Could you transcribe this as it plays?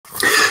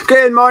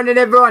Good morning,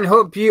 everyone.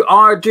 Hope you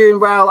are doing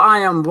well. I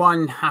am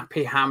one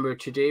happy hammer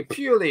today,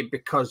 purely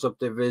because of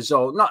the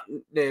result, not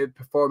the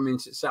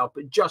performance itself,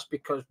 but just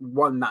because we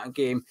won that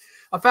game.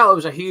 I felt it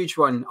was a huge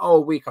one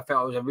all week. I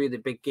felt it was a really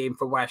big game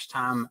for West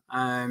Ham.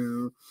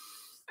 And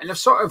I've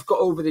sort of got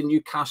over the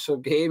Newcastle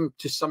game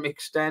to some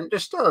extent.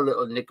 There's still a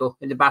little niggle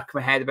in the back of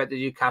my head about the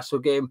Newcastle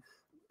game.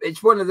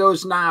 It's one of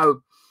those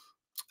now.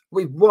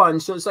 We've won,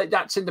 so it's like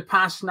that's in the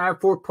past now.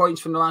 4 points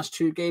from the last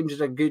 2 games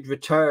is a good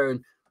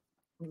return.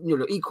 You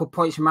know, equal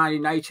points for Man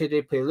United.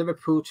 They play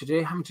Liverpool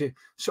today. Having to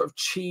sort of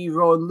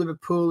cheer on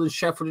Liverpool and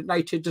Sheffield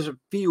United doesn't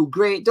feel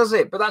great, does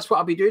it? But that's what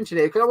I'll be doing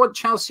today because I want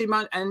Chelsea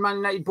and Man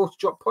United both to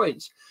drop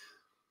points.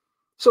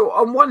 So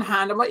on one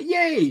hand, I'm like,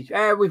 yay,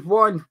 we've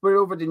won. We're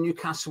over the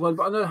Newcastle one.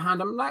 But on the other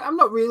hand, I'm like, I'm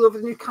not really over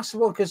the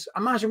Newcastle one because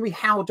imagine we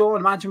held on.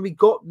 Imagine we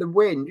got the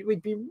win.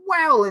 We'd be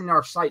well in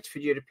our sights for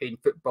European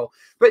football.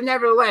 But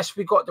nevertheless,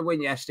 we got the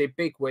win yesterday.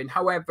 Big win.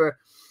 However,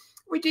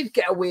 we did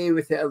get away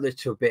with it a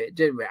little bit,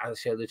 didn't we? I'll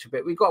say a little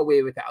bit. We got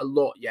away with it a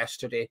lot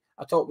yesterday.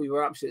 I thought we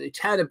were absolutely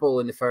terrible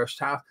in the first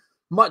half.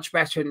 Much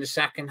better in the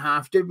second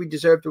half. Did we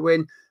deserve to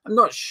win? I'm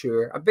not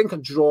sure. I think a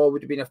draw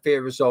would have been a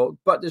fair result.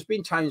 But there's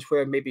been times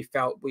where I maybe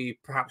felt we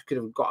perhaps could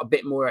have got a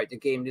bit more out of the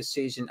game this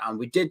season, and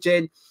we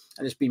didn't. And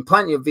there's been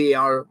plenty of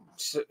VAR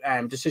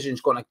decisions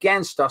gone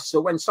against us.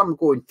 So when some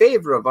go in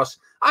favour of us,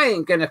 I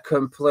ain't going to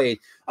complain.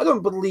 I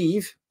don't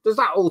believe, there's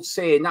that old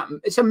saying, that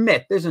it's a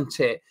myth, isn't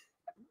it?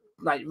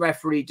 Like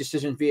referee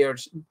decision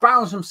VARs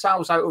balance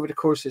themselves out over the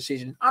course of the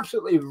season.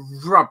 Absolutely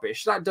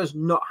rubbish. That does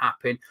not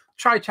happen.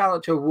 Try tell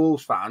it to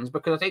Wolves fans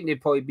because I think they've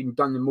probably been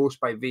done the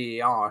most by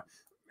VAR,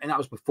 and that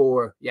was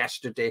before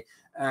yesterday.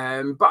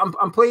 But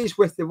I'm pleased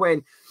with the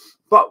win.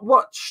 But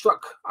what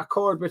struck a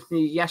chord with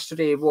me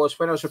yesterday was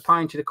when I was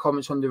replying to the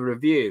comments on the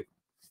review.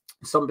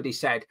 Somebody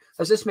said,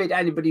 "Has this made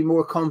anybody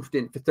more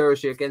confident for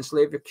Thursday against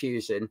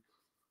Leverkusen?"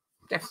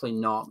 Definitely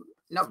not.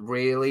 Not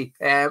really.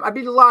 I'd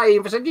be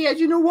lying if I said, yeah, do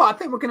you know what? I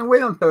think we're going to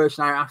win on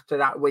Thursday night after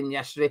that win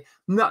yesterday.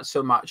 Not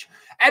so much.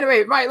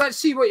 Anyway, right, let's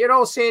see what you're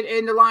all saying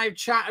in the live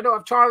chat. I don't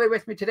have Charlie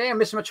with me today. I'm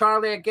missing my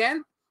Charlie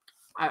again.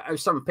 I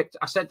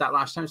said that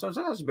last time, so I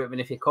said that's a bit of an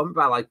iffy comment,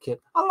 but I like it.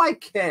 I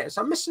like it.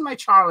 So I'm missing my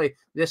Charlie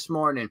this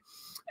morning.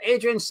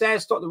 Adrian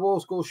says, thought the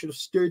Wolves goal should have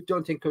stood.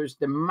 Don't think it was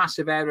the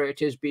massive error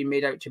it is being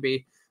made out to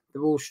be.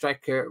 The Wolves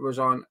striker was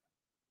on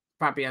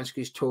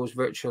Fabianski's toes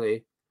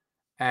virtually.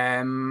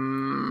 I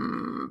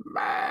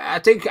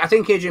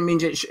think Adrian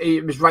means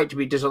it was right to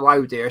be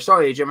disallowed there.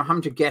 Sorry, Adrian, I'm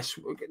having to guess.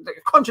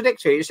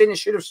 Contradictory. You're saying it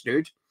should have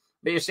stood,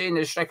 but you're saying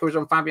the striker was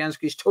on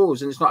Fabianski's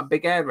toes and it's not a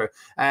big error.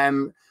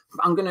 I'm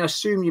going to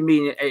assume you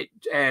mean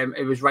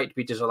it was right to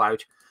be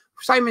disallowed.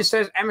 Simon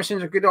says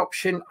Emerson's a good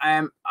option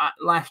at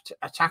left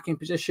attacking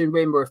position,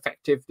 way more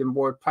effective than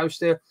ward-prowse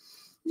there.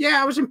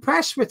 Yeah, I was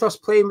impressed with us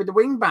playing with the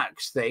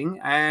wing-backs thing.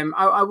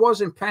 I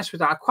was impressed with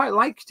that. I quite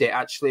liked it,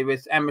 actually,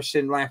 with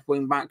Emerson left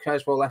wing-back,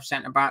 Creswell left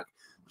centre-back,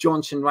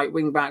 Johnson right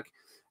wing-back.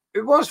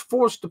 It was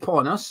forced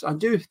upon us. I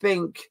do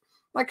think,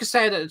 like I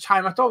said at the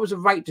time, I thought it was the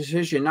right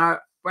decision. Now,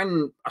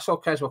 when I saw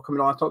Creswell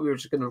coming on, I thought we were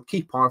just going to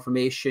keep our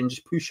formation,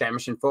 just push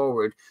Emerson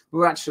forward.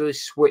 We actually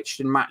switched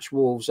and matched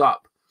Wolves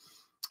up.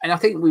 And I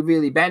think we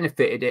really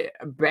benefited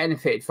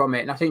from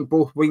it. And I think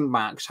both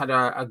wing-backs had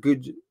a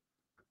good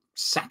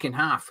second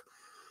half.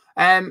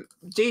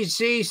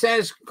 DC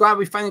says, glad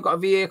we finally got a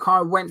VAR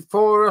card, went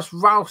for us.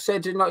 Ralph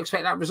said, did not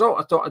expect that result.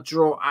 I thought a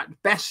draw at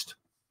best.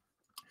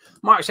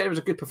 Mark said it was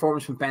a good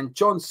performance from Ben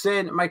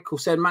Johnson. Michael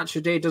said, match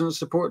of the day doesn't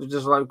support the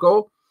disallowed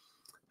goal.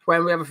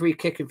 When we have a free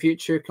kick in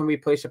future, can we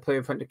place a player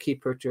in front of the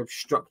keeper to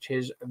obstruct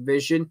his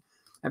vision?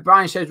 And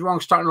Brian says,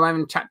 wrong starting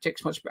 11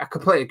 tactics. Much better. I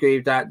completely agree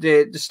with that.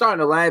 The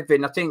starting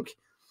 11, I think,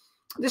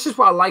 this is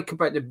what I like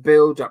about the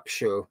build-up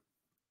show.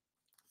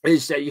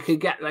 Is that you can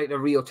get like the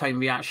real-time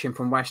reaction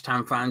from West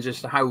Ham fans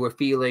as to how we're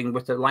feeling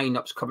with the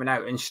lineups coming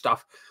out and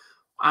stuff.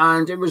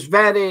 And it was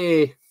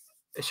very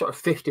sort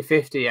of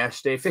 50-50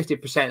 yesterday.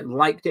 50%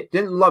 liked it,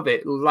 didn't love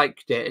it,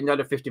 liked it. And the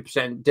other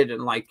 50%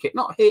 didn't like it,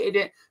 not hated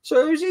it.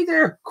 So it was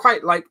either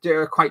quite liked it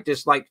or quite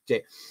disliked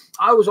it.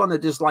 I was on the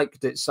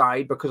disliked it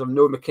side because of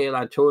no Michael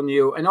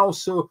Antonio. And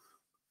also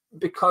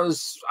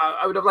because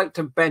I would have liked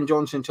Ben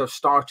Johnson to have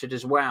started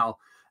as well.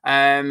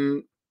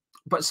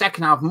 But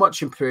second half,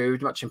 much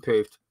improved, much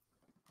improved.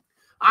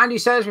 Andy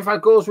says we've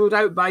had goals ruled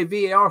out by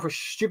VAR for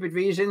stupid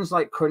reasons,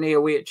 like Cornet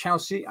away at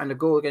Chelsea and a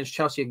goal against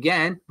Chelsea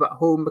again, but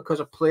home because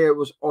a player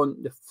was on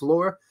the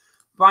floor.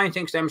 Brian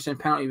thinks the Emerson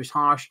penalty was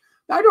harsh.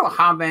 I don't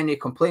have any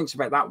complaints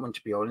about that one,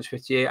 to be honest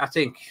with you. I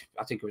think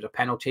it was a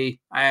penalty.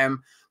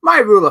 My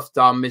rule of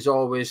thumb is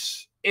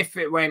always if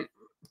it went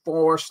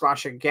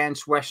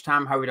for/against West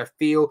Ham, how would I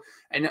feel?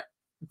 And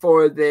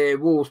for the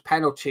Wolves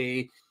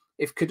penalty,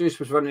 if Kudus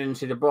was running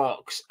into the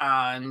box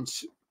and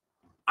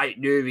I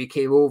knew he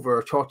came over,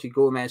 or Totti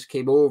Gomez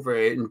came over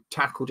and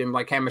tackled him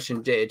like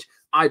Emerson did,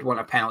 I'd want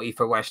a penalty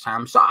for West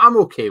Ham. So I'm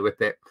okay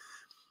with it.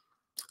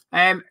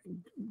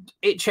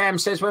 HM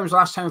says, when was the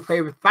last time we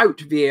played without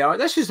VAR?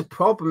 This is the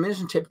problem,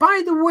 isn't it?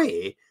 By the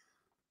way,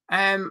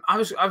 I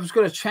was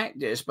going to check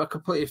this, but I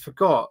completely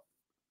forgot.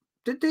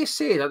 Did they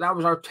say that that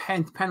was our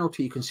 10th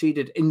penalty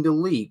conceded in the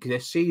league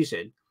this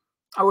season?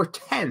 Our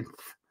 10th.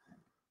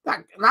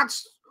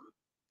 That's,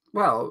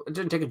 well, it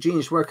didn't take a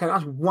genius to work out.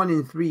 That's 1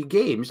 in 3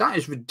 games. That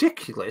is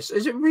ridiculous.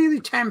 Is it really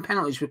 10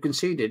 penalties we've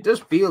conceded? It does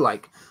feel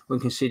like we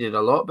conceded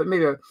a lot, but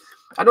maybe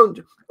I don't.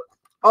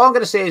 All I'm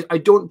going to say is I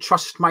don't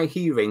trust my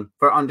hearing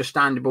for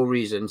understandable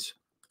reasons.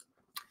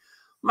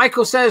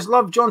 Michael says,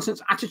 love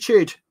Johnson's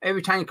attitude.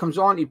 Every time he comes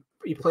on,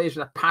 he plays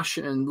with a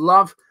passion and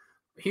love.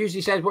 Hughes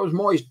says, what was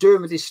Moyes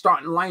doing with his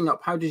starting lineup?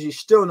 How does he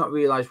still not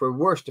realise we're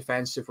worse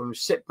defensive when we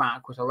sit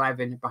back with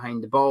 11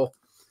 behind the ball?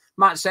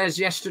 Matt says,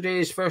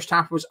 yesterday's first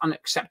half was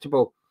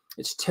unacceptable.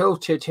 It's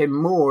tilted him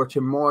more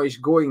to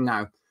Moyes going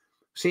now.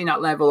 Seen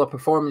that level of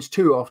performance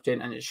too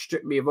often, and it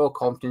stripped me of all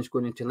confidence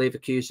going into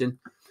Leverkusen.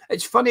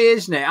 It's funny,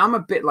 isn't it? I'm a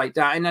bit like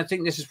that, and I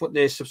think this is what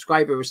the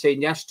subscriber was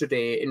saying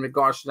yesterday in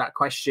regards to that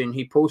question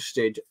he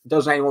posted.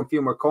 Does anyone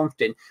feel more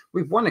confident?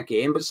 We've won a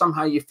game, but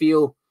somehow you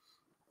feel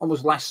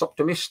almost less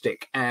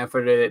optimistic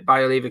for the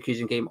Bayer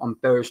Leverkusen game on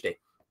Thursday.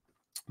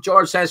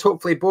 George says,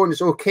 hopefully Bowen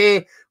is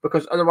okay,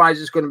 because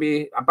otherwise it's going to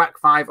be a back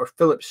five or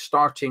Phillips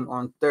starting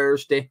on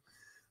Thursday.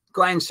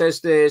 Glenn says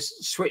the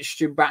switch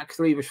to back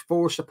three was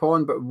forced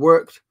upon, but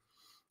worked.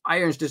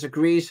 Irons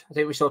disagrees. I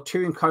think we saw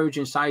 2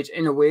 encouraging sides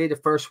in a way. The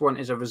first one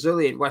is a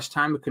resilient West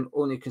Ham who can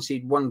only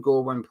concede 1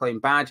 goal when playing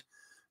bad.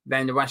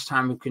 Then the West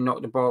Ham who can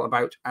knock the ball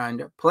about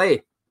and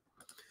play.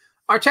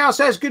 Artel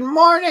says, good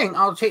morning.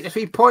 I'll take the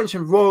 3 points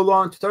and roll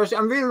on to Thursday.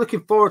 I'm really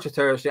looking forward to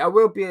Thursday. I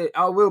will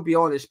be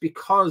honest,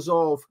 because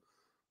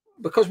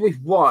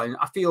we've won.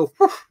 I feel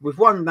we've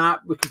won that.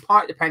 We can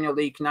part the Premier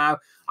League now.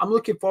 I'm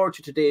looking forward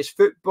to today's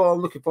football.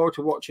 I'm looking forward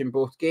to watching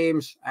both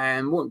games.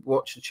 Won't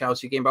watch the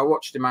Chelsea game, but I'll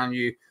watch the Man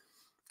U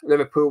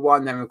Liverpool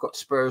one. Then we've got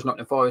Spurs,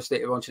 Nottingham Forest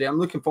later on today. I'm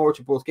looking forward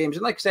to both games.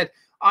 And like I said,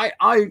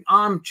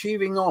 I'm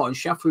cheering on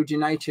Sheffield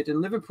United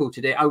and Liverpool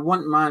today. I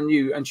want Man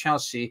U and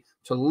Chelsea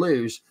to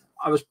lose.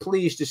 I was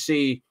pleased to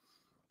see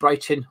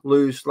Brighton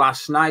lose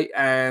last night.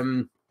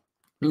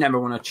 You never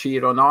want to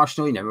cheer on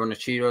Arsenal. You never want to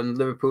cheer on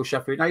Liverpool,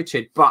 Sheffield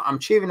United. But I'm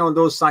cheering on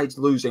those sides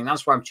losing.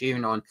 That's what I'm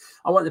cheering on.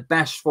 I want the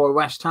best for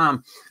West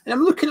Ham. And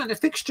I'm looking at the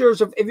fixtures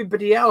of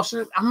everybody else.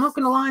 And I'm not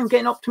going to lie, I'm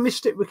getting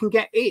optimistic. We can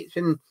get 8th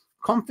in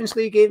Conference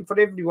League game for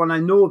everyone. I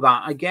know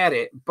that. I get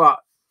it.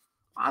 But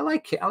I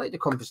like it. I like the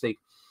Conference League.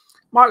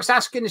 Mark's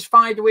asking, is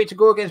 5 the way to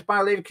go against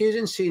Bayer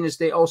Leverkusen, seeing as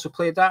they also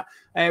played that?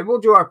 We'll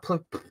do our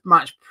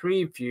match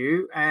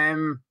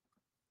preview.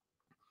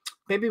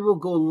 Maybe we'll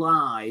go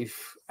live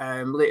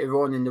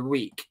later on in the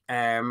week.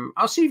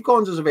 I'll see if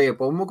Gonzo's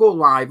available, and we'll go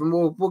live, and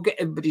we'll get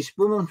everybody's.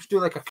 We'll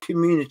do like a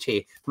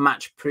community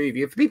match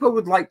preview. If people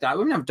would like that,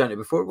 we've never done it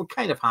before. We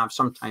kind of have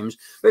sometimes,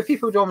 but if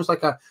people would almost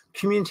like a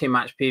community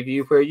match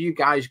preview where you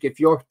guys give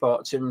your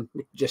thoughts and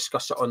we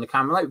discuss it on the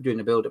camera, like we're doing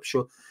a build-up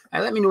show,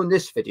 let me know in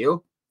this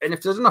video. And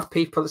if there's enough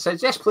people that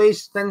says yes,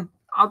 please, then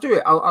I'll do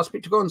it. I'll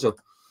speak to Gonzo.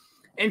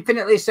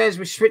 Infinitely says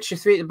we switch to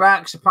 3 at the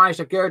back. Surprised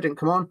that Gerd didn't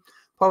come on.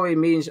 Probably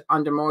means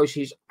under Moyes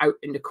he's out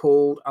in the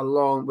cold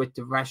along with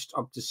the rest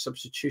of the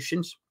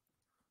substitutions.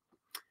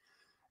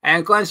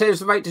 And Glenn says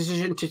the right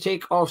decision to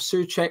take off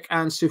Souček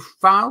and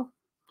Soufal.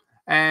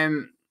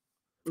 And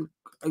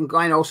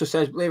Glenn also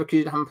says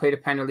Leverkusen haven't played a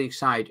Premier League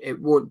side.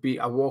 It won't be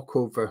a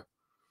walkover.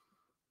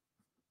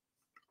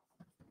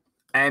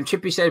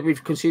 Chippy said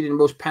we've conceded the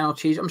most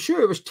penalties. I'm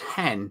sure it was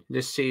 10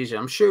 this season.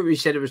 I'm sure we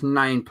said it was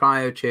 9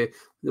 prior to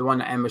the one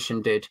that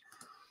Emerson did.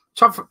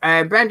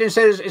 Brendan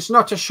says it's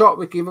not a shot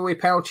we give away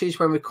penalties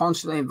when we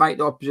constantly invite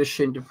the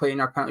opposition to play in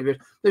our penalty booth.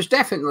 There's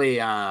definitely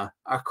a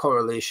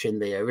correlation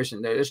there,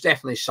 isn't there? There's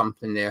definitely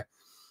something there.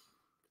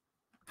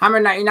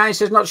 Hammer99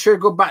 says, not sure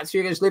go back 3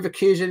 against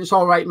Leverkusen. It's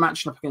all right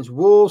matching up against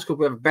Wolves because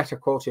we have a better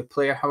quality of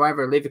player.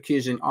 However,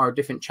 Leverkusen are a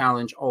different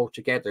challenge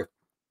altogether.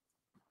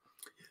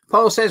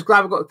 Paul says,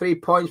 glad we got 3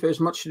 points, but it's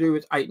much to do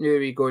with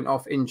Aït-Nouri going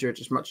off injured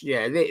as much.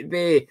 Yeah,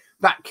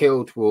 that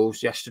killed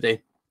Wolves yesterday.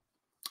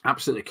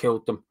 Absolutely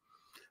killed them.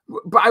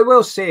 But I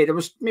will say there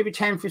was maybe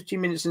 10, 15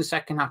 minutes in the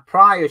second half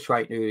prior to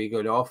Aït-Nouri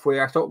going off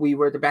where I thought we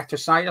were the better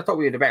side. I thought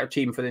we were the better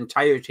team for the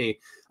entirety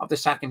of the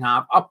second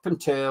half up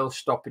until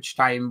stoppage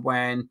time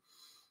when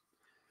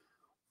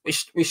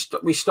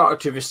we started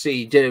to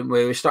recede, didn't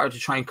we? We started to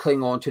try and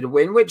cling on to the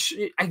win, which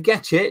I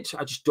get it.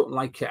 I just don't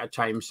like it at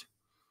times.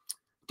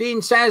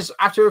 Dean says,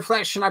 after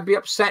reflection, I'd be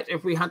upset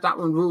if we had that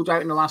one ruled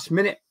out in the last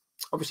minute.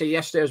 Obviously,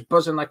 yesterday was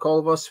buzzing like all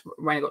of us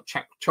when it got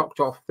chalked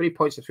off. 3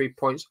 points to 3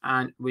 points,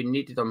 and we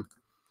needed them.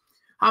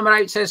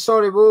 Hammerite says,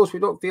 sorry, Wolves, we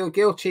don't feel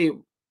guilty.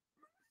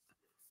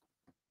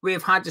 We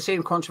have had the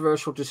same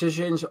controversial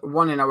decisions,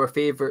 one in our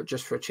favour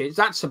just for a change.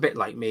 That's a bit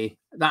like me.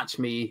 That's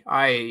me.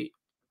 It's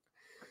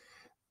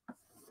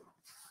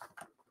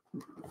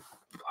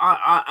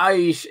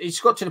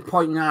got to the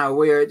point now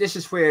where this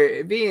is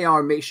where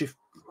VAR makes you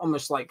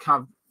almost like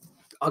have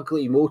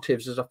ugly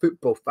motives as a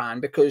football fan,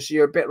 because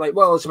you're a bit like,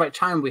 well, it's about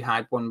time we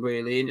had one,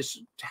 really, and it's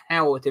to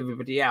hell with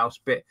everybody else.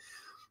 But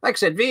like I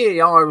said,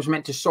 VAR was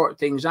meant to sort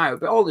things out,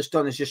 but all it's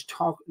done is just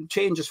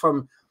changes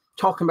from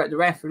talking about the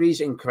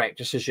referee's incorrect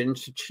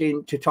decisions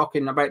to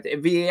talking about the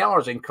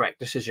VAR's incorrect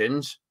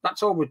decisions.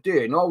 That's all we're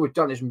doing. All we've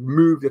done is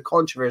move the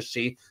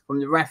controversy from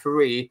the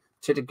referee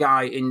to the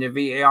guy in the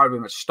VAR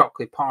room at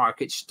Stockley Park.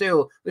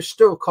 There's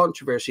still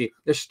controversy.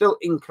 There's still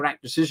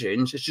incorrect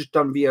decisions. It's just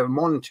done via a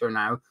monitor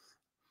now.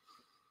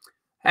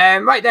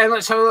 Right then,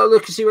 let's have a little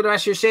look and see what the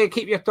rest of you say.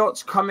 Keep your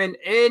thoughts coming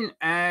in.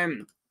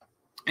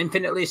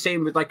 Infinitely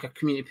saying would like a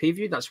community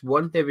preview. That's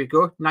 1. There we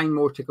go. 9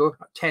 more to go.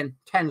 10.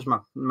 10's my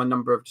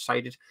number I've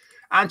decided.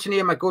 Anthony,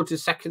 am I go to the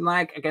second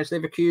leg against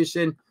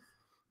Leverkusen?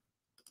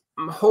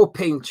 I'm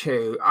hoping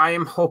to. I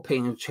am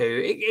hoping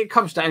to. It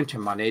comes down to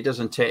money,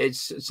 doesn't it?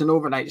 It's an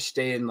overnight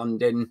stay in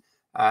London.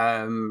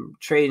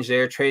 Trains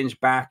there, trains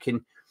back.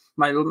 And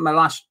my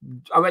last,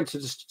 I went to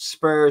the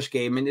Spurs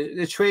game, and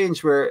the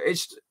trains were,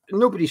 it's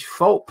nobody's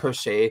fault per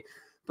se,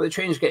 but the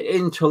trains get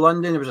into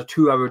London. There was a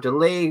 2-hour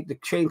delay. The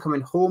train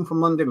coming home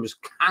from London was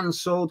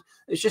cancelled.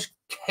 It's just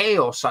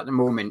chaos at the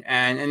moment.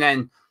 And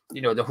then,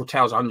 you know, the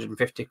hotel's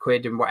 150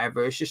 quid and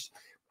whatever. It's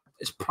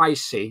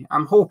pricey.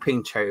 I'm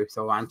hoping to,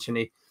 though,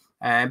 Anthony.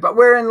 But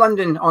we're in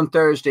London on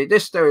Thursday,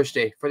 this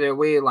Thursday, for the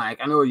away leg.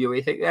 I know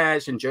you think, yeah,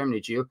 it's in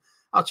Germany, Gio.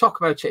 I'll talk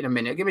about it in a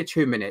minute. Give me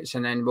 2 minutes,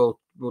 and then we'll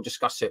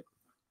discuss it.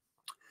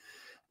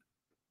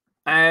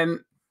 I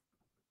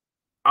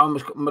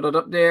almost got muddled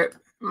up there.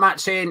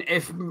 Matt saying,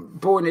 if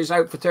Bowen is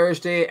out for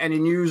Thursday, any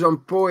news on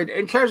Bowen?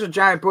 In terms of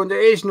Jared Bowen,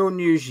 there is no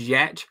news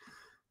yet.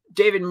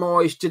 David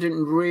Moyes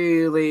didn't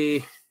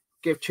really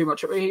give too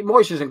much.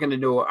 Moyes isn't going to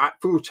know at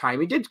full time.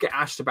 He did get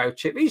asked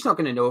about it, but he's not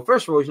going to know.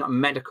 First of all, he's not a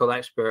medical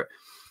expert.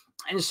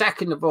 And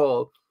second of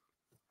all,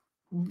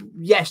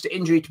 yes, the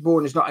injury to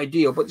Bowen is not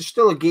ideal, but there's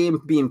still a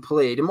game being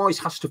played, and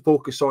Moyes has to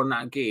focus on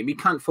that game. He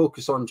can't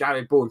focus on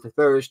Jared Bowen for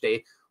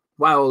Thursday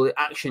while the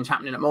action's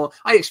happening at Mull.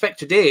 I expect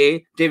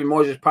today, David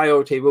Moyes'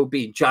 priority will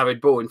be Jared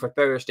Bowen for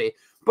Thursday.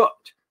 But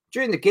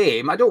during the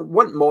game, I don't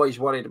want Moyes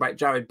worried about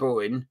Jared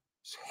Bowen's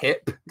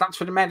hip. That's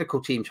for the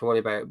medical team to worry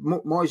about.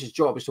 Moyes'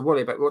 job is to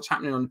worry about what's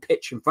happening on the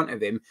pitch in front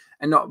of him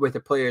and not with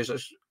the players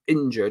that's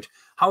injured.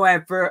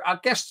 However, I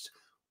guess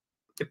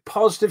the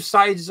positive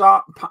sides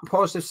of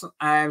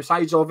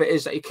it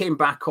is that he came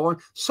back on.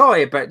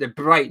 Sorry about the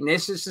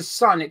brightness. It's the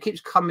sun. It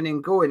keeps coming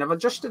and going. I've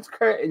adjusted the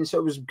curtain so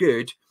it was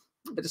good,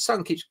 but the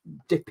sun keeps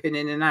dipping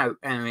in and out.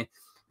 Anyway,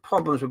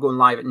 problems with going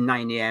live at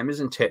 9 a.m,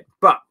 isn't it?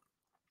 But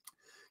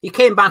he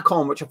came back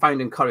on, which I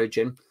found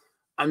encouraging.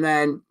 And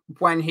then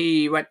when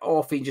he went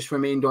off, he just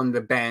remained on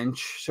the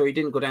bench. So he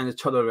didn't go down the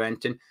tunnel or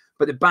anything.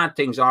 But the bad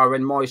things are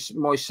when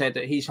Moyes said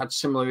that he's had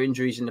similar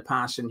injuries in the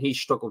past and he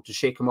struggled to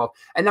shake them off.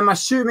 And I'm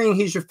assuming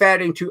he's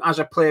referring to as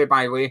a player,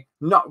 by the way,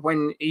 not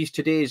when he's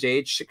today's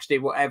age, 60,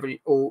 whatever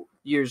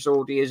years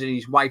old he is, and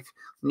his wife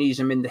knees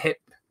him in the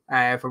hip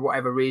for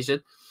whatever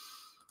reason.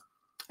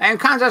 And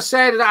Kansas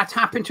said that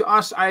happened to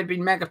us. I had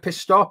been mega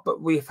pissed off,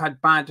 but we've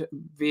had bad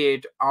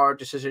VAR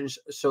decisions,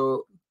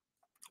 so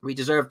we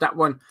deserved that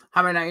one.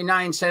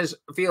 Hammer99 says,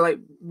 I feel like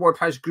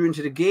ward-prowse grew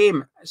into the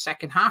game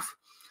second half,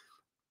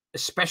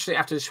 especially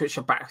after the switch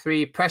of back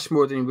 3. Pressed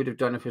more than he would have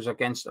done if he was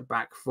against a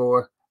back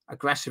 4.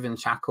 Aggressive in the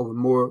tackle with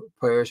more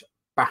players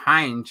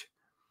behind.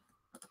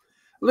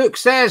 Luke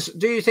says,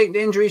 do you think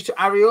the injuries to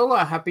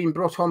Areola have been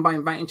brought on by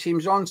inviting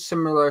teams on,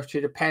 similar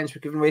to the pens we're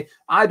giving away?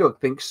 I don't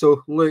think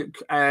so, Luke.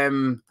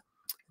 The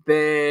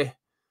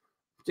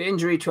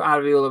injury to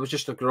Areola was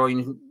just a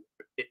groin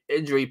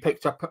injury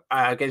picked up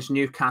against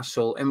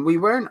Newcastle, and we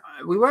weren't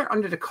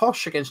under the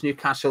cosh against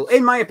Newcastle,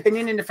 in my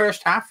opinion, in the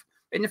first half.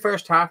 In the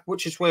first half,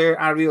 which is where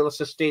Areola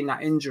sustained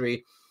that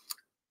injury,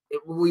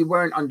 we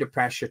weren't under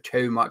pressure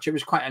too much. It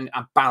was quite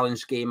a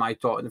balanced game, I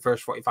thought, in the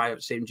first 45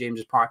 at St.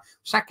 James's Park.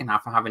 Second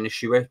half, I have an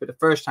issue with, but the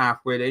first half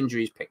where the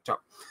injuries picked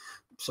up.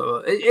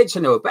 So it's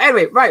a no. But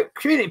anyway, right,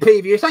 community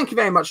preview. Thank you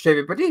very much to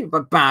everybody.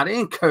 But Barry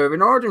and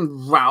Curvinord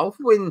and Ralph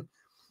win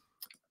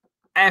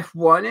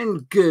F1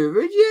 and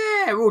Guru.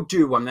 Yeah, we'll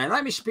do one then.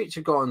 Let me speak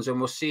to Gonzo and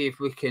we'll see if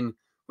we can,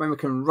 when we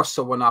can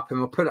rustle one up, and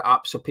we'll put it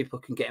up so people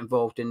can get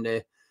involved in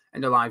the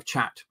live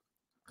chat.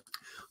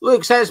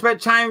 Luke says,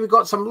 about time we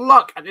got some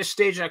luck at this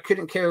stage. I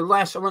couldn't care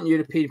less. I want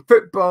European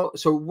football,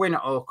 so win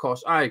at all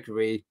costs. I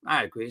agree.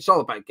 It's all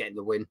about getting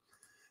the win.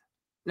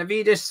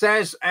 Navidis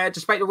says,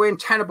 despite the win,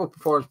 terrible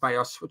performance by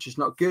us, which is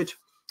not good.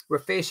 We're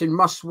facing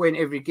must-win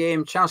every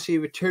game. Chelsea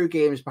with 2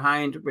 games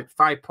behind with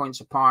 5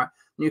 points apart.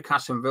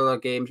 Newcastle and Villa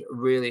games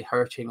really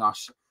hurting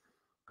us.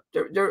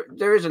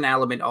 There is an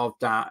element of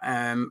that.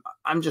 I'm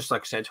just,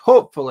 like I said,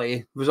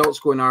 hopefully results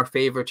go in our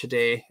favour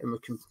today, and we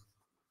can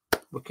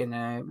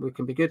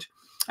be good.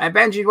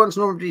 Benji wants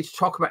nobody to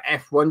talk about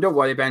F1. Don't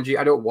worry, Benji.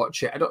 I don't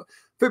watch it.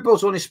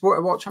 Football's the only sport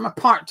I watch. I'm a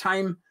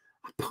part-time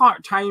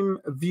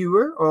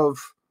viewer of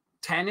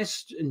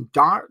tennis and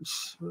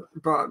darts,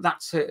 but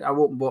that's it. I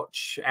won't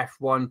watch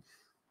F1.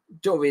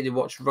 Don't really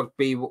watch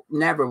rugby.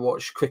 Never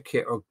watch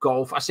cricket or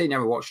golf. I say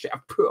never watched it.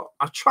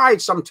 I've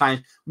tried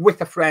sometimes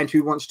with a friend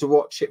who wants to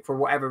watch it for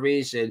whatever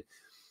reason.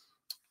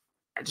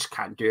 I just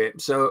can't do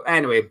it. So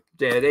anyway,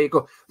 there you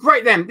go.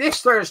 Right then, this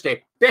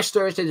Thursday, there's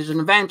an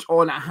event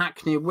on at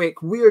Hackney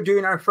Wick. We're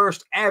doing our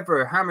first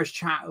ever Hammers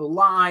Chat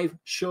live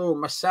show.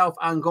 Myself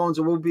and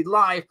Gonzo will be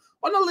live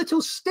on a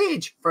little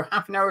stage for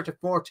half an hour to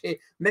 40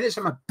 minutes.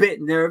 I'm a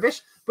bit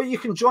nervous, but you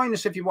can join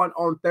us if you want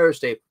on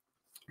Thursday.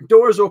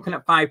 Doors open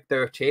at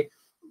 5:30.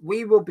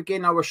 We will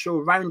begin our show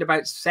round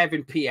about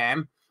 7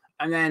 p.m.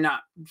 and then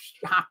at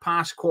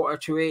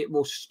 8:15,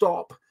 we'll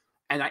stop.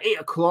 And at 8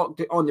 o'clock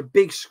on the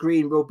big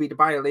screen will be the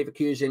Bayer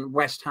Leverkusen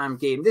West Ham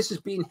game. This is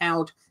being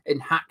held in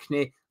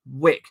Hackney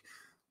Wick.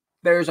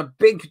 There's a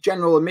big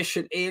general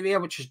admission area,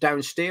 which is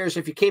downstairs.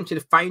 If you came to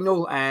the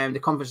final, the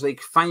Conference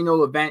League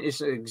final event, is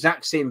the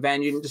exact same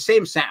venue, the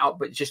same setup,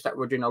 but just that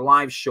we're doing a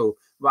live show.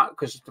 Right?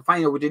 Because the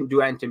final, we didn't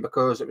do anything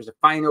because it was the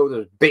final. There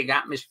was big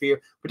atmosphere.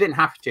 We didn't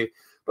have to.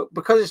 But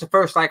because it's the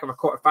first leg of a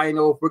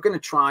quarter-final, we're going to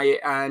try it.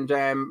 And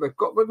we're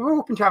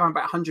hoping to have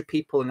about 100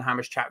 people in the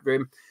Hammers Chat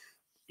room.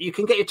 You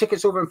can get your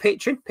tickets over on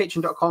Patreon,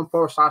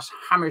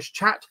 patreon.com/Hammers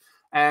Chat.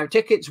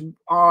 Tickets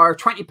are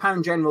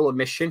 £20 general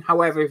admission.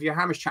 However, if you're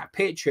Hammers Chat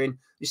patron,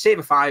 you save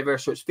a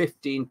 £5, so it's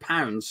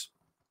 £15.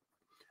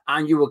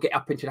 And you will get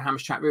up into the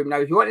Hammers Chat room. Now,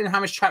 if you want in the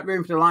Hammers Chat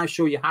room for the live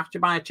show, you have to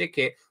buy a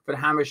ticket for the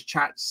Hammers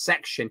Chat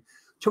section.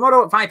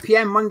 Tomorrow at 5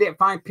 p.m, Monday at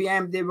 5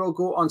 p.m, they will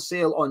go on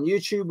sale on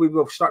YouTube. We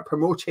will start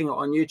promoting it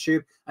on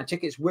YouTube, and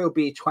tickets will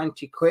be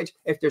 20 quid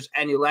if there's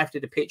any left.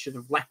 If the patrons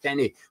have left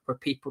any for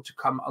people to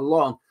come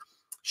along.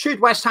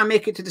 Should West Ham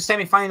make it to the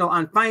semi-final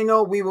and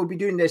final, we will be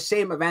doing the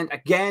same event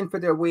again for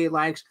their away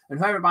legs. And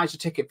whoever buys a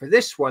ticket for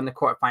this one, the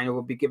quarter-final,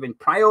 will be given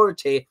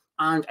priority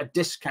and a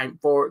discount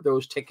for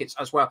those tickets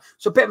as well.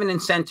 So a bit of an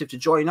incentive to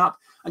join up.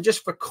 And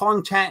just for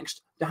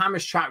context, the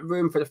Hammers Chat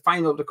room for the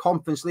final of the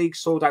Conference League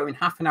sold out in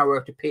half an hour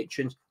to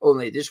patrons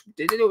only.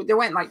 They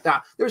went like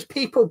that. There was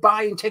people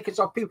buying tickets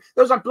off people.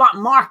 There was a black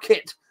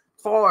market.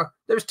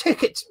 There's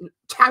tickets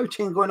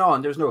touting going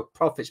on. There's no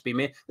profits being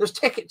made. There's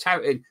ticket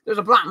touting. There's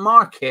a black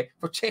market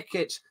for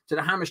tickets to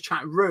the Hammers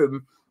Chat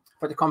room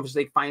for the Conference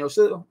League final.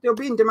 So there'll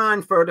be in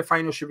demand for the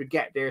final should we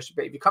get there. So,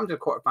 but if you come to the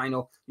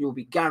quarterfinal, you will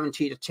be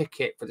guaranteed a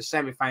ticket for the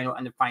semi-final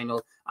and the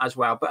final as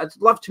well. But I'd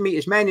love to meet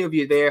as many of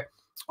you there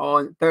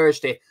on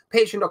Thursday.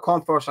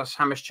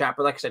 Patreon.com/Hammers Chat.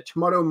 But like I said,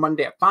 tomorrow,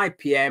 Monday at 5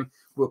 p.m,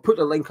 we'll put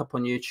the link up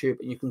on YouTube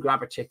and you can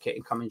grab a ticket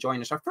and come and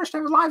join us. Our first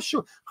ever live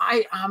show.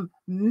 I am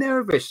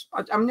nervous.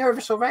 I'm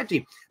nervous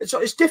already.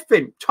 It's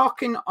different.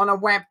 Talking on a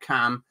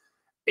webcam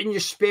in your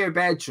spare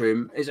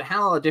bedroom is a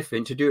hell of a lot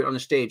different to do it on the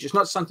stage. It's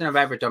not something I've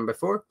ever done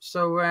before.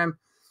 So,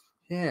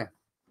 yeah.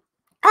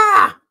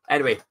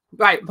 Anyway,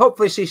 right.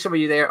 Hopefully see some of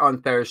you there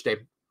on Thursday.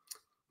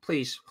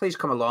 Please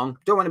come along.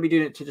 Don't want to be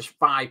doing it to just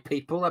 5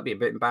 people. That'd be a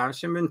bit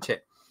embarrassing, wouldn't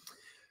it?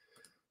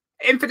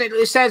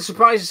 Infinitely said,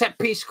 surprise set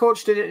piece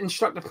coach did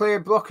instruct the player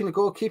blocking the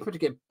goalkeeper to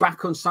get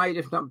back on side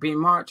if not being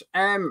marked.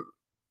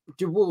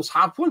 Do Wolves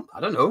have one? I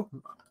don't know.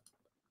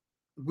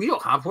 We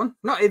don't have one.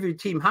 Not every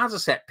team has a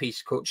set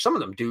piece coach. Some of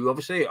them do,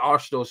 obviously.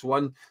 Arsenal's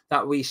one,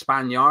 that wee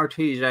Spaniard.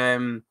 He's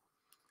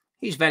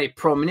very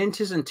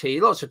prominent, isn't he?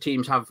 Lots of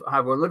teams have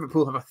one.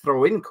 Liverpool have a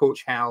throw-in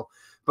coach, hell.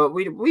 But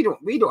we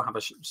don't have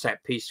a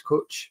set piece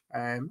coach.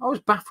 Always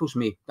baffles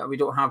me that we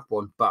don't have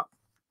one, but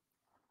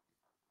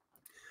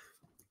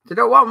they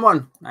don't want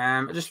one.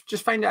 I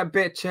just find it a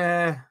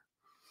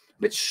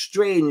bit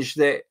strange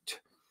that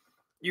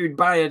you would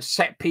buy a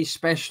set piece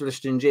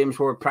specialist in James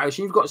Ward-Prowse.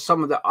 You've got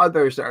some of the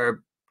others that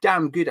are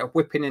damn good at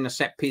whipping in a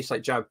set piece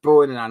like Jared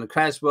Bowen and Aaron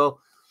Creswell,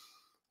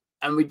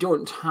 and we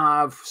don't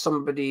have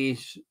somebody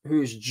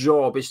whose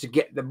job is to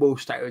get the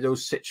most out of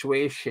those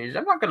situations.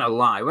 I'm not going to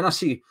lie. When I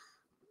see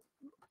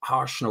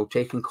Arsenal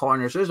taking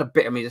corners, there's a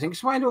bit of me that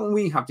thinks, why don't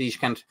we have these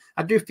kind of...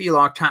 I do feel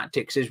our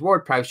tactics is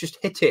Ward-Prowse, just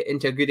hit it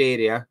into a good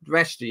area. The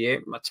rest of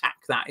you attack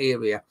that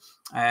area.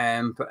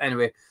 But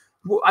anyway,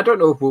 I don't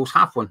know if Wolves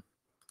have one.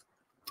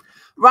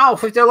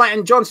 Ralph, if they're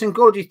letting Johnson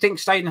go, do you think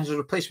Stein has a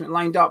replacement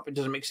lined up? It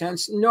doesn't make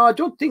sense. No, I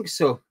don't think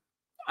so.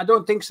 I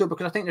don't think so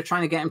because I think they're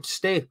trying to get him to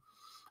stay.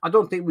 I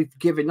don't think we've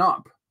given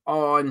up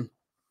on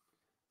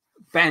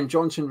Ben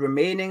Johnson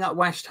remaining at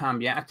West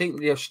Ham yet. I think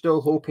they're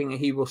still hoping that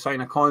he will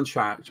sign a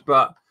contract,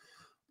 but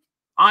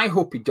I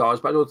hope he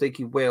does, but I don't think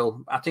he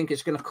will. I think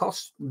it's going to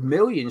cost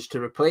millions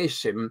to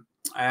replace him.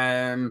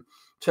 To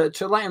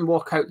let him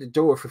walk out the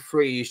door for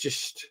free is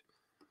just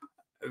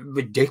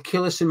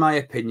ridiculous, in my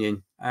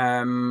opinion.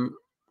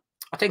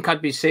 I think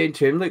I'd be saying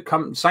to him, look,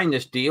 come sign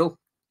this deal.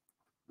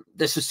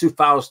 This is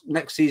Soufal's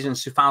next season,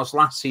 Soufal's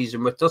last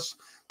season with us.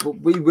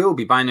 We will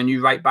be buying a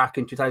new right back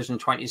in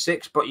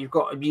 2026, but you've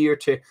got a year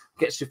to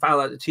get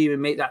Soufal out of the team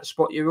and make that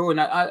spot your own.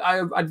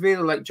 I'd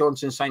really like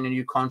Johnson signing a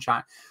new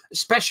contract,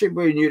 especially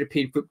with in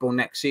European football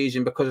next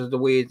season because of the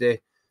way the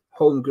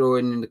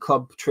homegrown and the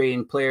club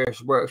trained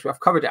players works. I've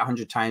covered it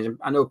 100 times.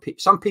 I know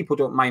some people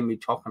don't mind me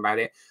talking about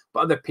it,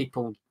 but other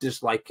people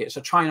dislike it. So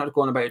try not to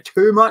go on about it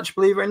too much,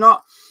 believe it or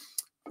not.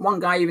 One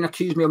guy even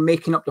accused me of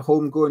making up the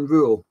homegrown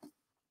rule.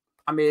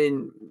 I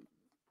mean,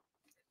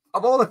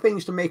 of all the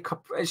things to make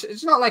up,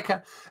 it's not like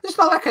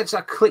it's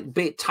a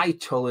clickbait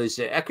title, is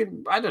it?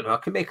 I don't know. I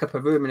can make up a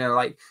rumor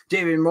like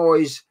David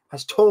Moyes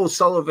has told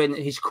Sullivan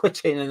he's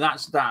quitting, and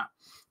that's that,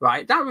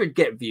 right? That would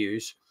get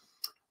views,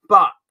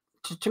 but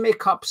to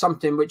make up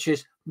something which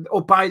is,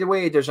 oh, by the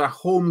way, there's a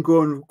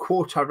homegrown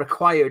quota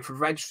required for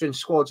registering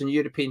squads in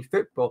European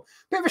football.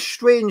 Bit of a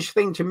strange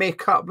thing to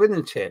make up,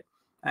 wouldn't it?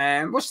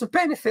 What's the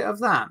benefit of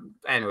that?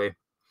 Anyway,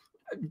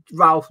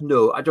 Ralph,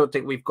 no, I don't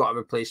think we've got a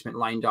replacement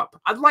lined up.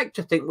 I'd like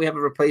to think we have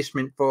a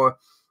replacement for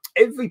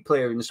every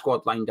player in the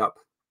squad lined up.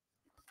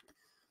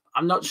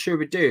 I'm not sure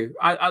we do.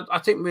 I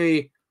think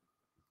we,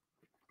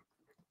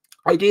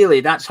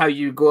 ideally, that's how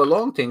you go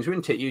along things,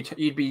 wouldn't it?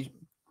 You'd be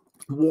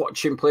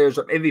watching players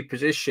at every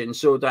position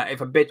so that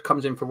if a bid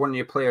comes in for one of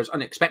your players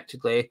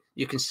unexpectedly,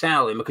 you can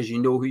sell him because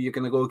you know who you're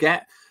going to go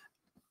get.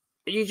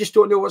 You just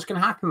don't know what's going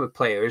to happen with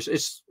players.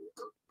 It's,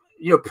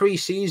 you know,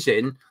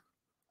 pre-season,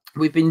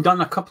 we've been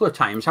done a couple of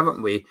times,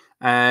 haven't we?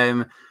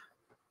 Like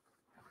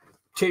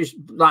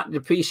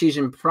the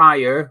pre-season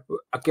prior,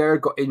 Aguirre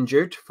got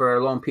injured for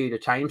a long period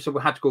of time, so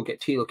we had to go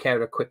get Tilo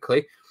Kehrer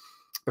quickly.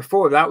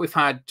 Before that, we've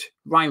had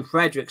Ryan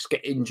Fredericks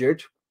get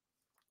injured.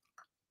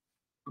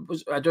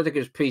 I don't think it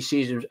was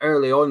pre-season, it was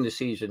early on in the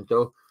season,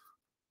 though.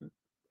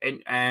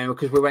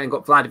 Because we went and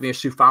got Vladimir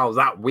Sufal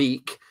that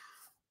week.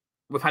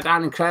 We've had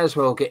Alan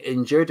Creswell get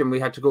injured, and we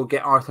had to go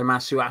get Arthur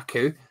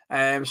Masuaku.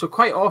 So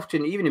quite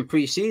often, even in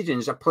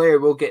pre-seasons, a player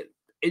will get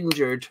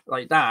injured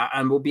like that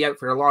and will be out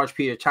for a large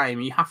period of time,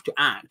 and you have to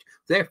act.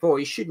 Therefore,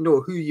 you should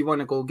know who you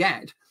want to go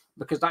get,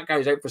 because that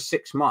guy's out for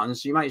 6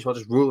 months. You might as well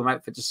just rule him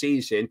out for the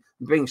season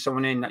and bring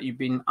someone in that you've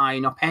been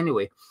eyeing up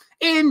anyway,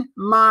 in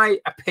my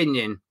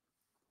opinion.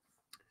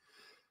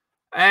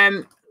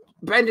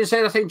 Brendan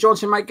said, I think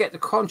Johnson might get the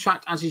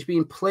contract as he's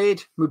being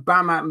played.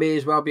 Mubama may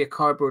as well be a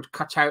cardboard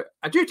cutout.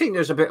 I do think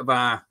there's a bit of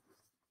a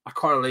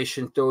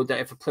correlation, though, that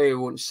if a player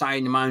won't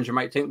sign, the manager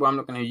might think, well, I'm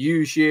not going to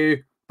use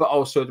you. But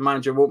also the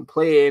manager won't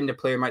play him. The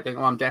player might think,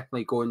 oh, I'm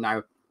definitely going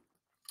now.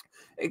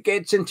 It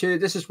gets into,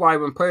 this is why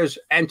when players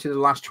enter the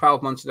last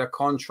 12 months of their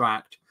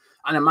contract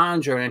and a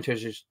manager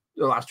enters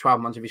the last 12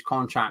 months of his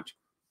contract,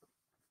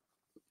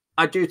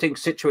 I do think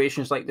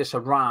situations like this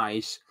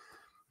arise.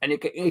 And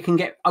it can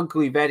get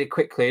ugly very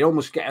quickly. It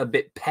almost get a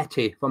bit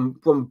petty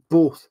from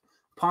both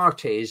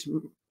parties.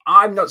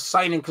 I'm not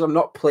signing because I'm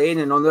not playing.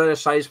 And on the other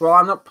side, well,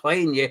 I'm not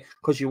playing you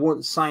because you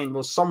won't sign.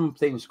 Well,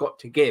 something's got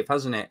to give,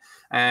 hasn't it?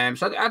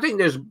 So I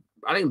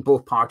think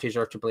both parties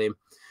are to blame.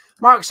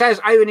 Mark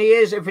says, irony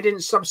is, if we didn't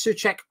sub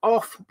Souček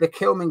off, the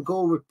Kilman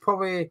goal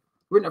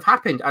wouldn't have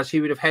happened, as he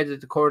would have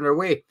headed the corner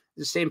away.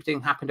 The same thing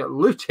happened at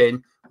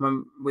Luton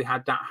when we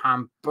had that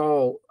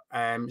handball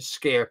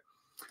scare.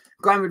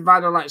 Glenn would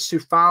rather let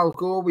Sufal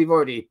go. We've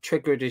already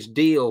triggered his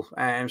deal,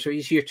 so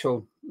he's here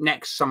till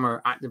next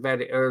summer at the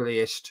very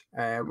earliest.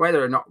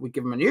 Whether or not we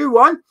give him a new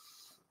one,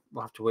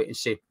 we'll have to wait and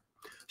see.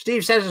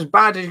 Steve says, as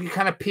bad as he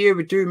can appear,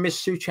 we do miss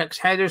Souček's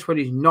headers when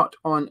he's not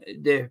on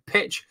the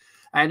pitch.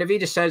 And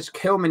Davida says,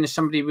 Kilman is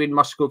somebody we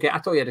must go get. I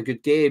thought he had a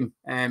good game,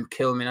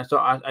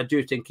 Kilman. I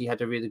do think he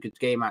had a really good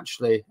game,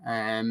 actually.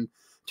 In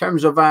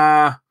terms of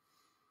an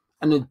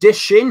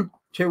addition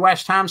to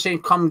West Ham,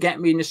 saying, come get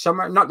me in the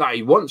summer. Not that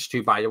he wants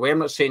to, by the way. I'm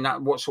not saying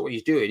that what's what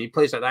he's doing. He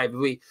plays like that every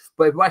week.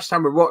 But if West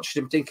Ham were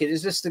watching him thinking,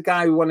 is this the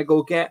guy we want to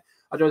go get?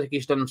 I don't think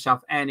he's done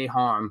himself any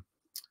harm.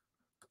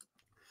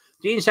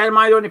 Dean said, am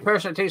I the only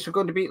person that thinks we're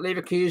going to beat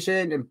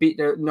Leverkusen and beat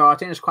the... No, I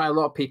think there's quite a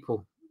lot of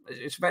people.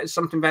 It's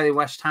something very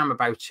West Ham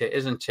about it,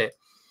 isn't it?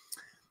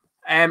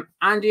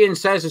 Andy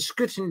says, the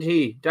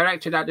scrutiny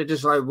directed at the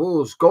disallowed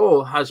Wolves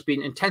goal has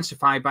been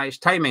intensified by its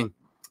timing.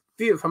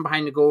 View from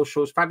behind the goal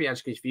shows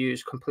Fabianski's view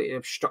is completely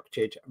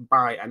obstructed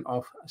by an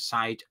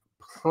offside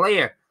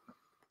player.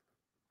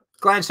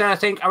 Glenn said, I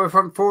think our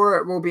front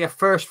four will be a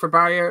first for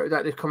Barrier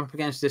that they've come up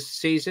against this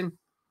season.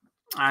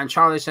 And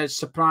Charlie says,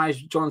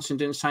 surprised Johnson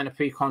didn't sign a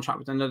pre-contract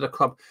with another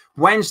club.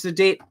 When's the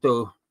date,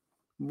 though?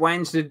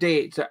 When's the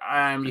date that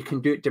you can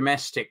do it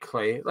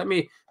domestically? Let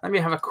me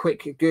have a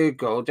quick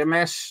Google.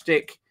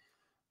 Domestic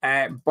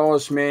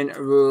Bosman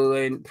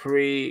ruling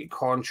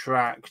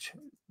pre-contract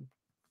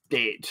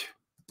date.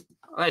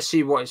 Let's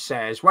see what it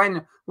says.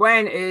 When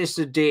is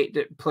the date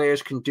that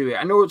players can do it?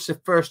 I know it's the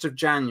 1st of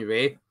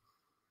January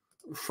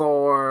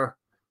for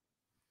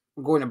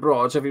going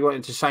abroad. So if you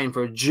wanted to sign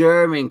for a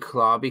German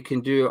club, you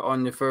can do it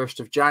on the 1st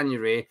of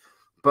January.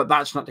 But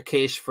that's not the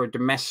case for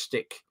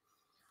domestic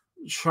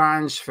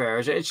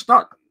transfers. It's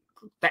not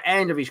the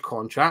end of his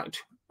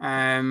contract.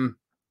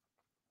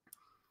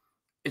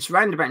 It's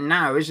round about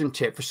now,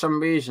 isn't it? For some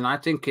reason, I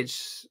think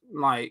it's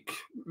like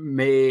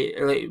May,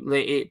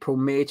 late April,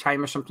 May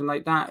time or something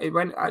like that.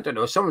 I don't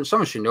know. Someone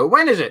should know.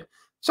 When is it?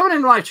 Someone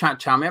in the live chat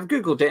tell me. I've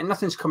Googled it and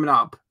nothing's coming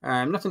up.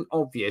 Nothing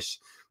obvious.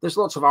 There's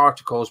lots of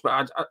articles,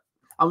 but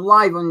I'm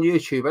live on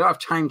YouTube. I don't have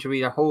time to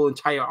read a whole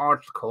entire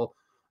article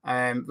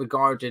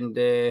regarding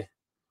the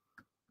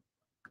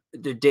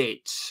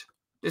dates.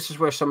 This is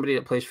where somebody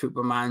that plays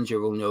Football Manager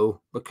will know,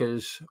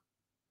 because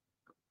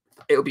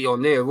it'll be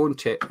on there,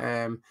 won't it?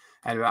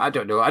 Anyway, I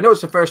don't know. I know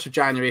it's the 1st of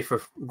January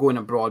for going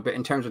abroad, but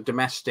in terms of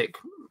domestic,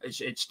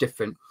 it's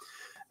different.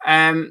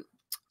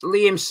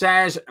 Liam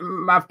says,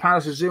 Mav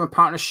Palace's Zuma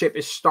partnership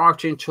is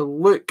starting to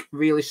look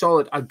really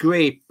solid.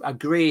 Agree.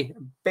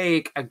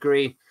 Big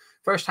agree.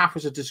 First half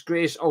was a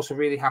disgrace. Also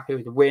really happy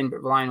with the win,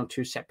 but relying on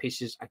 2 set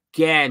pieces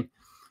again.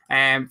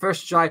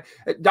 1st of July,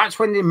 that's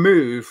when they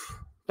move.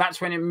 That's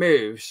when it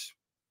moves.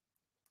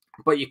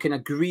 But you can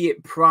agree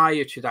it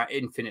prior to that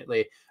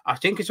infinitely. I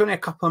think it's only a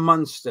couple of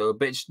months though,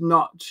 but it's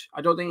not.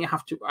 I don't think you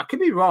have to. I could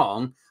be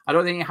wrong. I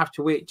don't think you have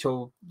to wait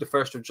till the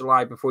 1st of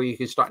July before you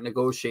can start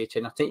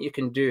negotiating. I think you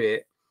can do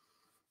it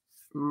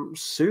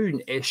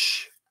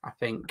soon-ish, I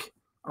think,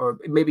 or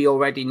maybe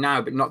already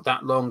now, but not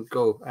that long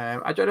ago.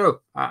 I don't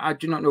know. I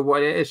do not know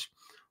what it is.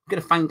 I'm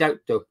going to find out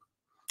though.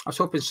 I was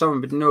hoping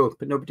someone would know,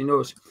 but nobody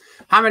knows.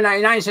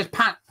 Hammer99 says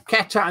Pat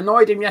Keta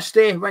annoyed him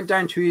yesterday. Went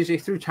down too easy,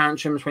 threw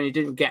tantrums when he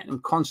didn't get them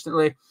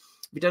constantly. If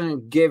he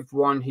doesn't give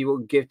one, he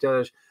won't give the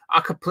others.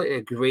 I completely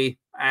agree.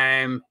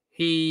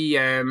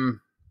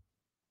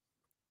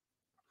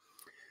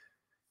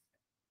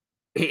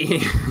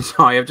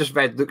 Sorry, I've just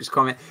read Luke's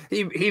comment.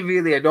 He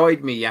really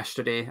annoyed me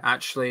yesterday,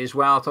 actually, as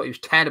well. I thought he was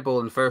terrible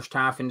in the first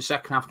half. In the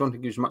second half, I don't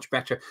think he was much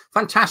better.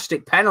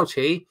 Fantastic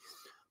penalty.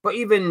 But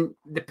even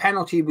the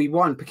penalty we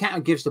won,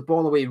 Paqueta gives the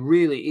ball away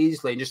really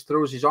easily and just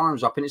throws his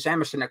arms up. And it's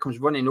Emerson that comes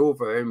running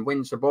over and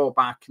wins the ball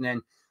back and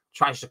then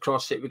tries to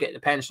cross it. We get the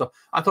penalty. So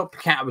I thought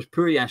Paqueta was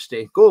poor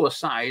yesterday. Goal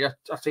aside,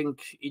 I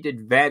think he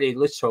did very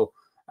little.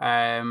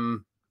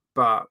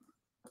 But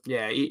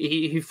yeah,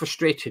 he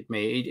frustrated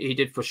me. He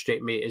did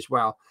frustrate me as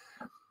well.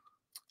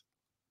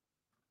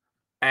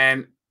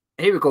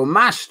 Here we go,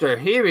 Master.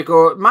 Here we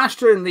go,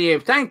 Master and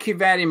Liam. Thank you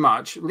very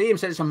much. Liam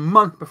says it's a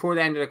month before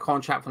the end of the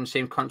contract from the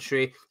same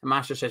country. And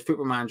Master says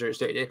Football Manager is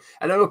dated.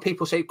 And I know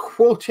people say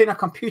quoting a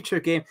computer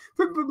game.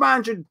 Football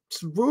Manager's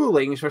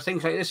rulings for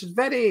things like this is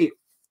very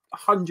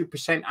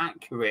 100%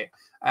 accurate.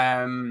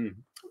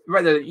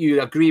 Whether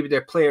you agree with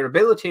their player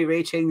ability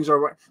ratings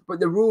or what, but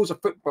the rules of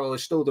football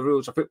is still the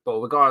rules of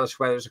football, regardless of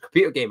whether it's a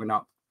computer game or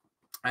not.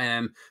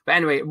 But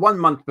anyway, 1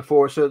 month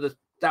before, so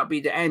that'll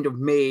be the end of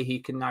May. He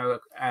can now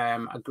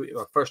agree,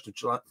 or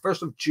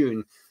 1st of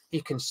June,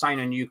 he can sign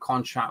a new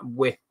contract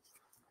with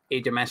a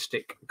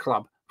domestic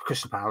club,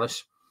 Crystal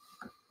Palace.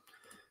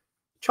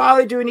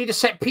 Charlie, do we need a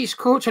set piece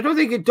coach? I don't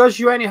think it does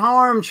you any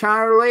harm,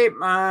 Charlie.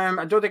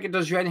 I don't think it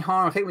does you any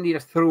harm. I think we need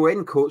a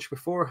throw-in coach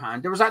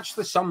beforehand. There was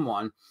actually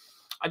someone.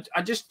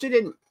 I just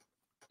didn't.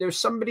 There was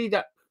somebody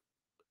that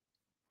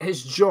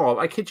his job,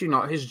 I kid you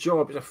not, his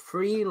job is a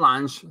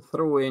freelance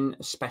throw-in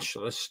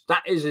specialist.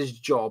 That is his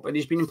job. And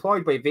he's been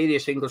employed by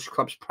various English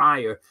clubs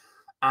prior.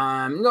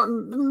 Not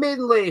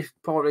mainly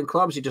foreign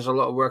clubs. He does a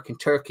lot of work in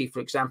Turkey,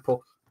 for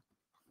example.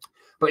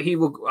 But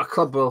a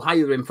club will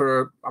hire him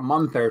for a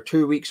month or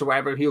 2 weeks or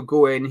whatever. He'll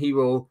go in, he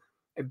will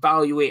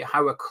evaluate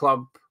how a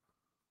club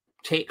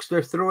takes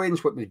their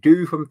throw-ins, what they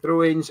do from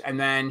throw-ins, and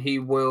then he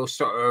will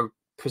sort of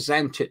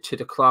present it to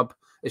the club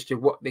as to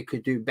what they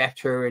could do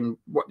better and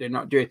what they're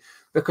not doing.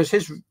 Because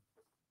I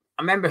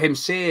remember him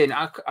saying,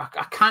 I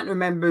can't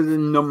remember the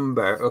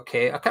number,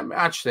 okay? I can't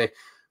actually,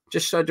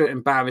 just so I don't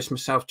embarrass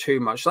myself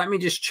too much. Let me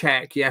just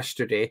check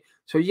yesterday.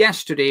 So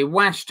yesterday,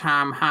 West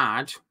Ham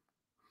had,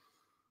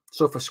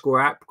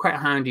 SofaScore app, quite a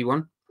handy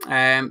one.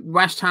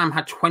 West Ham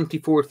had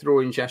 24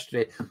 throw-ins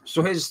yesterday.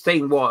 So his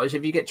thing was,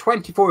 if you get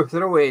 24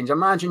 throw-ins,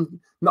 imagine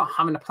not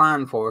having a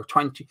plan for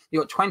 20. You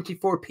got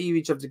 24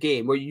 periods of the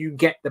game where you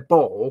get the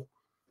ball.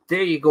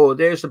 There you go.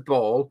 There's the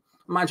ball.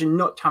 Imagine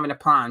not having a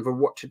plan for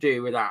what to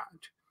do with that.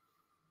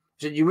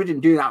 So you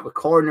wouldn't do that with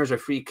corners or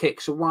free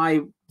kicks. So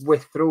why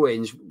with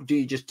throw-ins do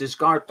you just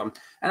discard them?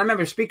 And I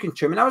remember speaking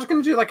to him, and I was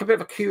going to do like a bit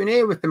of a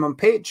Q&A with him on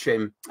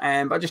Patreon.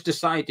 But I just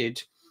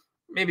decided,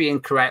 maybe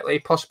incorrectly,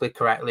 possibly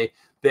correctly,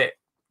 that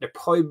there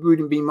probably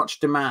wouldn't be much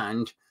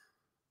demand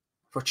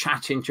for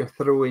chatting to a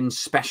throw-in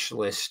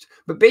specialist.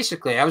 But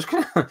basically, I was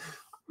going to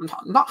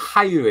not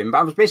hire him, but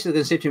I was basically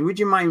going to say to him, would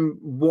you mind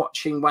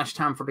watching West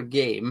Ham for the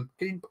game?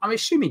 I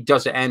assume he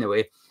does it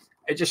anyway.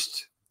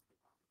 Just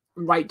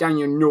write down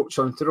your notes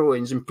on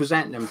throw-ins and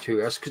present them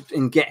to us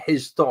and get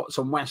his thoughts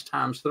on West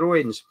Ham's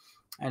throw-ins.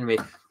 Anyway,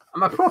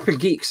 I'm a proper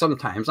geek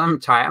sometimes. I'm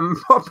tired. I'm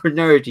proper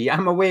nerdy.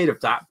 I'm aware of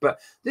that. But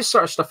this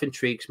sort of stuff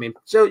intrigues me.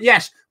 So,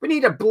 yes, we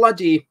need a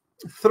bloody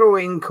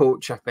throw-in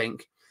coach, I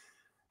think.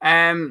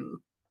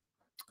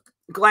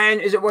 Glenn,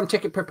 is it 1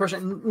 ticket per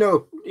person?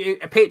 No.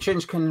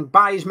 Patrons can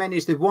buy as many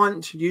as they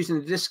want using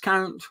the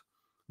discount,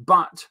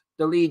 but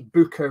the lead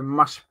booker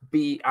must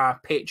be a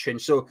patron.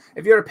 So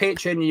if you're a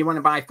patron and you want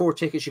to buy 4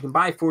 tickets, you can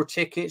buy 4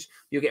 tickets.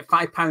 You'll get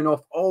 £5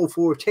 off all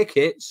 4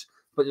 tickets,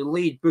 but the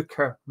lead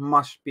booker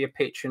must be a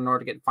patron in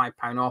order to get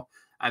 £5 off.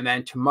 And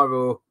then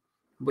tomorrow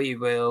we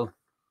will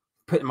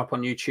put them up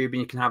on YouTube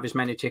and you can have as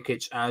many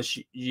tickets as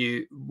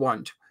you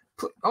want.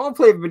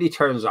 Hopefully everybody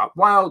turns up.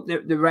 While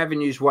the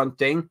revenue is one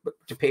thing, but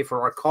to pay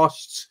for our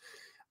costs,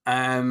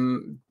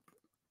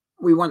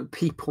 we want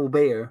people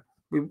there.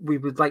 We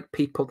would like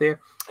people there.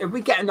 If we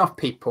get enough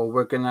people,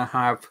 we're gonna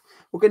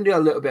do a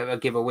little bit of a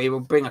giveaway. We'll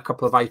bring a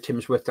couple of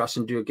items with us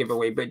and do a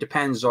giveaway, but it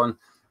depends on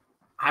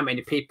how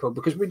many people,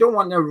 because we don't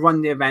want to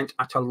run the event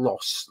at a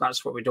loss.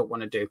 That's what we don't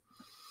want to do.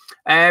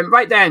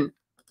 Right then,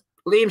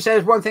 Liam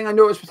says, one thing I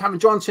noticed with having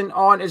Johnson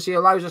on is he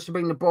allows us to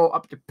bring the ball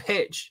up the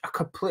pitch. I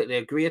completely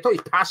agree. I thought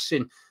his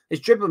passing, his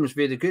dribbling was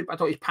really good, but I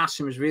thought his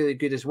passing was really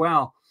good as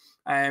well.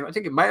 I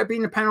think it might have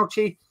been a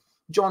penalty.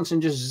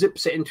 Johnson just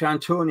zips it into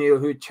Antonio,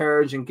 who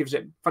turns and gives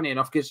it, funny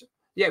enough, because,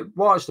 yeah, it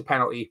was the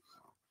penalty.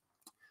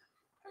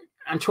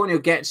 Antonio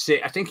gets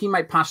it. I think he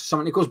might pass to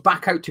someone. It goes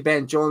back out to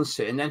Ben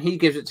Johnson, and then he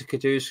gives it to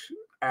Kudus.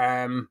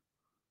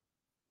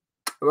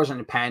 It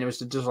wasn't a pen, it was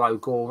the disallowed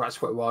goal. That's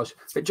what it was.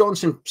 But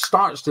Johnson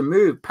starts to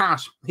move,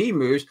 pass. He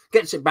moves,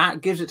 gets it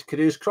back, gives it to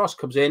Kudus. Cross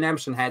comes in,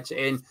 Emerson heads it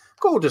in.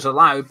 Goal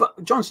disallowed,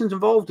 but Johnson's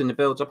involved in the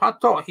build-up. I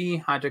thought he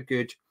had a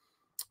good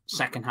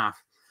second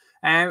half.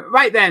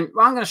 Right then,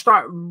 well, I'm going to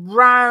start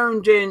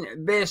rounding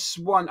this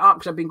one up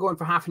because I've been going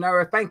for half an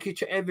hour. Thank you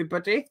to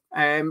everybody.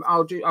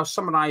 I'll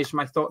summarize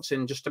my thoughts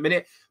in just a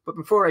minute. But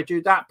before I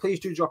do that, please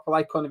do drop a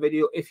like on the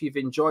video if you've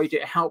enjoyed it.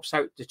 It helps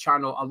out the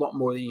channel a lot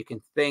more than you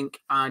can think.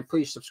 And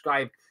please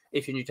subscribe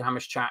if you're new to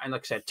Hammers Chat. And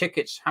like I said,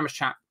 tickets, Hammers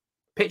Chat,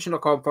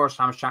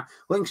 patreon.com/Hammers Chat.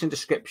 Links in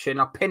description.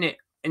 I'll pin it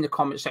in the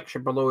comment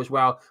section below as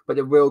well, but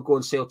they will go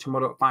on sale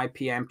tomorrow at 5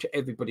 p.m. to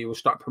everybody. We'll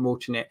start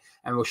promoting it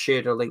and we'll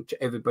share the link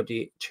to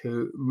everybody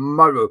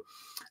tomorrow.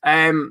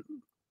 All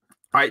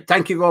right,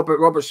 thank you, Robert.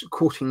 Robert's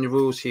quoting the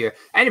rules here.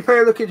 Any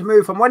player looking to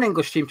move from one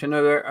English team to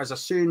another as a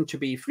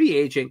soon-to-be free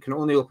agent can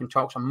only open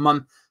talks a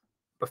month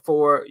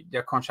before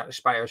their contract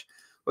expires.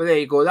 Well, there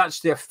you go. That's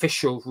the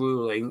official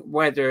ruling.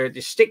 Whether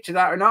they stick to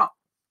that or not,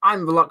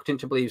 I'm reluctant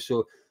to believe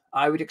so.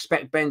 I would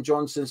expect Ben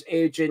Johnson's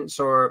agents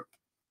or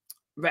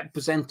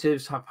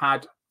representatives have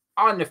had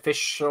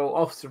unofficial,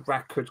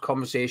 off-the-record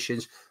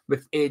conversations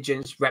with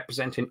agents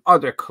representing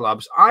other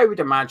clubs. I would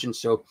imagine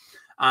so.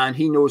 And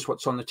he knows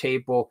what's on the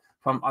table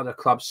from other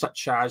clubs,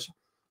 such as,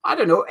 I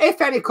don't know, if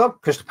any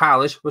club, Crystal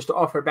Palace, was to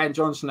offer Ben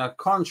Johnson a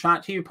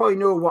contract, he would probably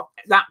know what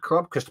that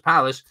club, Crystal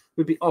Palace,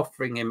 would be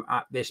offering him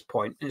at this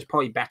point. And it's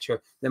probably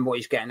better than what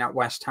he's getting at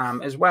West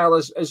Ham, as well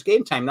as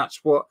game time.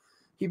 That's what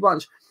he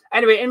wants.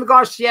 Anyway, in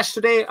regards to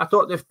yesterday, I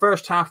thought the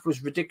first half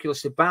was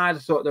ridiculously bad. I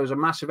thought there was a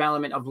massive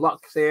element of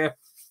luck there.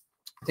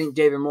 I think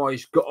David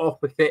Moyes got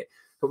off with it,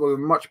 but we were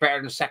much better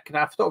in the second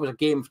half. I thought it was a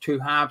game of two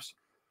halves.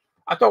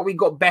 I thought we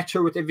got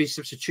better with every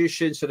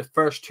substitution. So the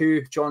first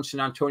two,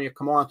 Johnson and Antonio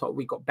come on, I thought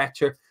we got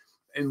better.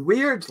 And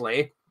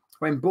weirdly,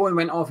 when Bowen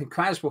went off and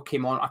Craswell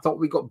came on, I thought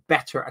we got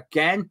better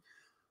again.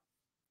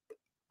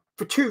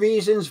 For two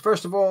reasons.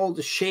 First of all,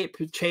 the shape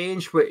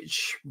changed,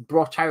 which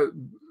brought out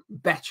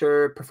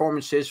better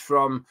performances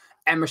from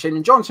Emerson,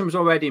 and Johnson was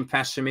already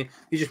impressing me.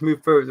 He just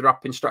moved further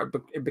up and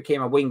it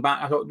became a wing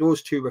back. I thought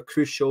those two were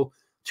crucial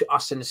to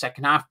us in the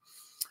second half.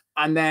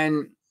 And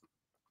then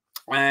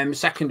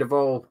second of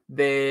all,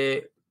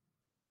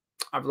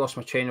 I've lost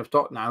my train of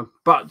thought now,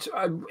 but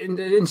in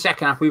the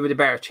second half we were the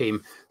better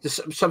team. The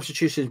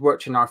substitutions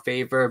worked in our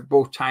favor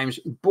both times,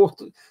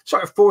 both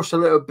sort of forced a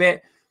little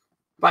bit.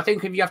 But I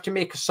think if you have to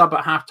make a sub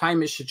at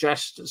halftime, it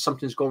suggests that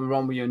something's going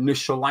wrong with your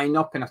initial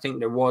lineup. And I think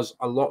there was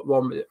a lot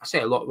wrong. I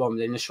say a lot wrong with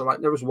the initial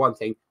line. There was one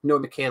thing. No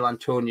Mikel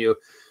Antonio.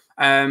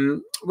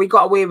 We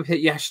got away with it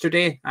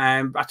yesterday.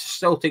 I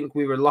still think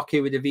we were lucky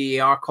with the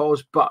VAR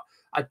calls, but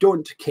I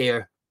don't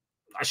care.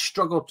 I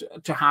struggle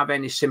to have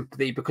any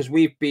sympathy because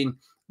we've been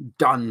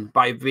done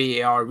by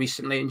VAR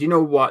recently. And you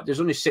know what?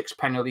 There's only 6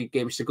 penalty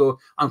games to go.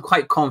 I'm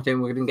quite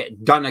confident we're going to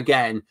get done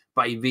again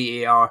by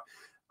VAR.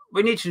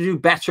 We need to do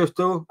better,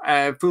 though.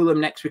 Fulham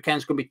next weekend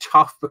is going to be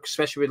tough,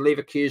 especially with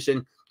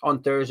Leverkusen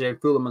on Thursday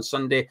and Fulham on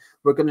Sunday.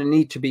 We're going to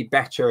need to be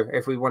better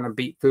if we want to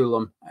beat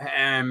Fulham.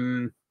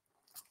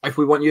 If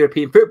we want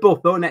European football,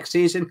 though, next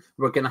season,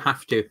 we're going to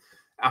have to.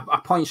 A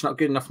point's not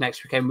good enough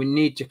next weekend. We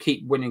need to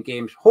keep winning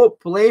games.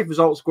 Hopefully,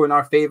 results go in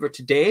our favour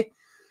today.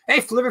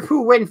 If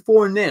Liverpool win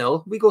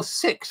 4-0, we go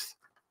 6th.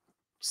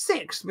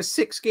 6th with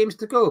 6 games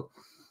to go.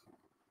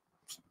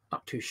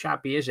 Not too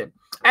shabby, is it?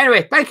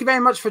 Anyway, thank you very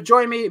much for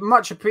joining me.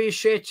 Much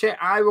appreciate it.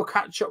 I will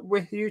catch up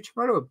with you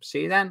tomorrow.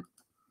 See you then.